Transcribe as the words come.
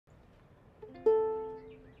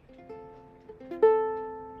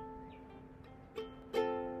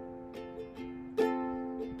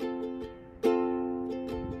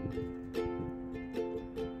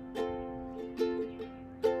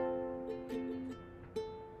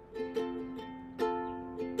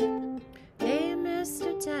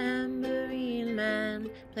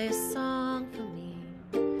play a song for me.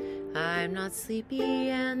 I'm not sleepy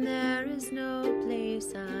and there is no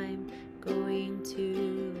place I'm going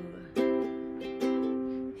to.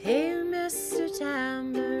 Hey, Mr.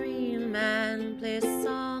 Tambourine Man, play a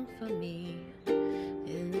song for me.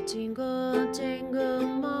 In the jingle, jangle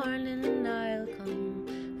morning, I'll come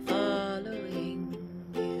following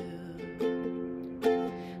you.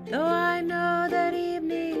 Though I know that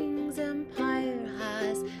evening's empire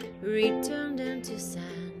has returned into sand,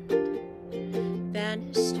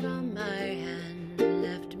 vanished from my hand,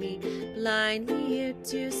 left me blindly here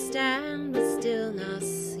to stand, but still not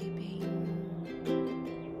sleeping.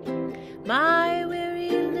 My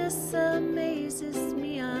weariness amazes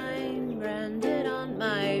me, I'm branded on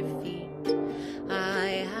my feet.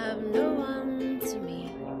 I have no one to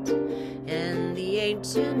meet, and the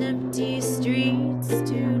ancient empty streets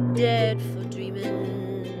too dead for dreaming.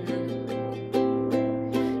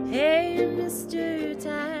 Hey, Mr.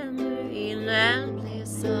 Tambourine Man, play a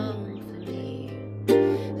song for me.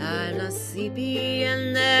 I'm not sleepy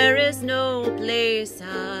and there is no place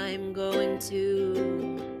I'm going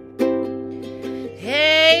to.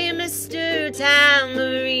 Hey, Mr.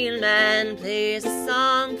 Tambourine Man, play a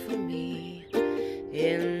song for me.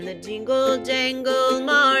 In the jingle jangle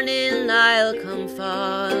morning, I'll come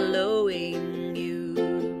following you.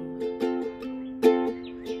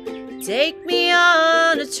 Take me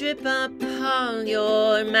on a trip upon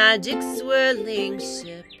your magic swirling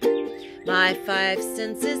ship. My five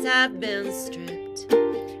senses have been stripped.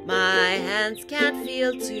 My hands can't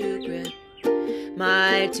feel to grip,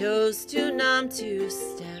 my toes too numb to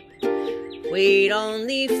step. Wait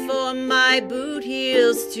only for my boot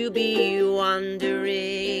heels to be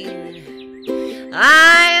wandering.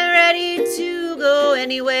 I'm ready to go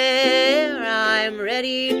anywhere. I'm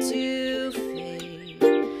ready to fade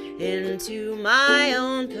into my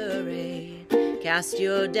own parade. Cast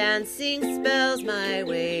your dancing spells my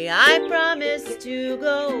way. I promise to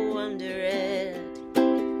go under it.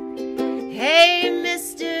 Hey,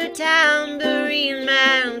 Mr. Tambourine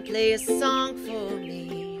Man, play a song for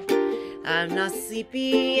me. I'm not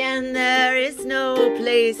sleepy and there is no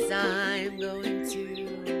place I'm going to.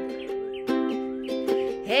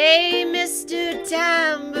 Hey, Mr.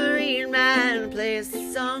 Tambourine Man, play a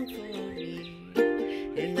song for me.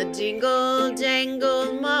 In the jingle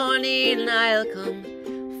jangle morning, I'll come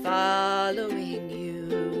following you.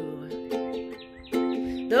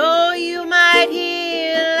 Though you might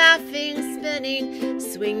hear laughing, spinning,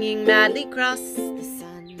 swinging madly across the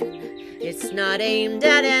sun, it's not aimed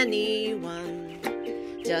at anyone,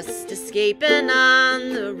 just escaping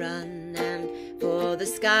on the run. And for the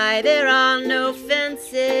sky there are no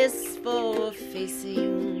fences for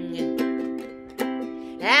facing.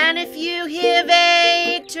 And if you hear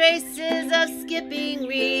vague traces of skipping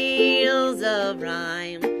reels of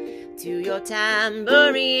rhyme to your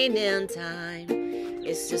tambourine in time,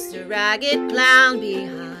 it's just a ragged clown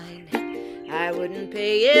behind. I wouldn't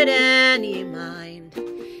pay it any mind.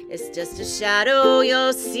 It's just a shadow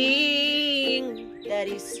you're seeing that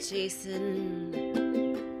he's chasing.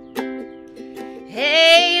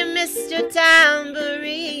 Hey, Mr.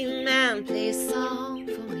 Tambourine Man, play a song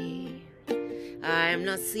for me. I'm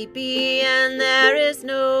not sleepy and there is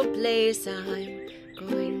no place I'm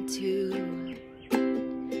going to.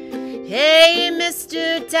 Hey,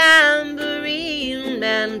 Mr. Tambourine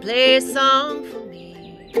Man, play a song for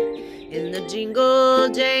me. In the jingle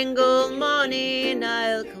jangle morning,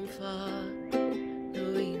 I'll come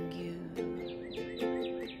following you.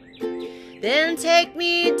 Then take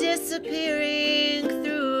me disappearing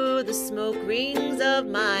through the smoke rings of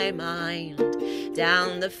my mind,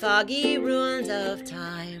 down the foggy ruins of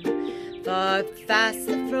time, far past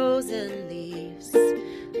the frozen leaves,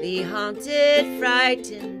 the haunted,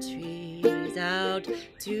 frightened trees, out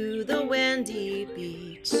to the windy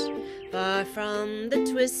beach, far from the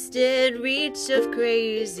twisted reach of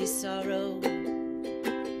crazy sorrow.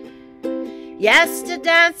 Yes, to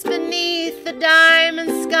dance beneath the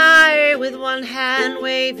diamond sky with one hand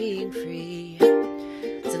waving free,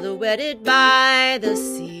 silhouetted by the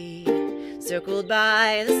sea, circled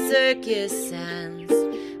by the circus sands,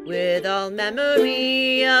 with all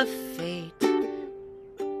memory of fate.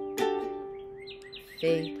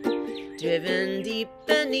 Fate, driven deep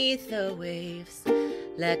beneath the waves,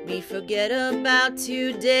 let me forget about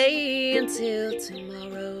today until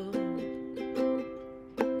tomorrow.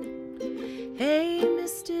 Hey,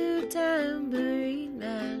 Mr. Tambourine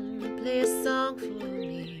Man, play a song for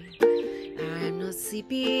me. I'm not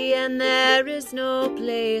sleepy and there is no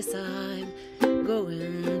place I'm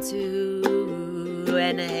going to.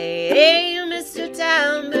 And hey, Mr.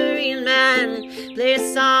 Tambourine Man, play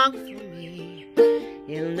a song for me.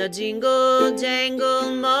 In the jingle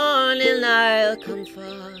jangle morning I'll come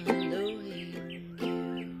far.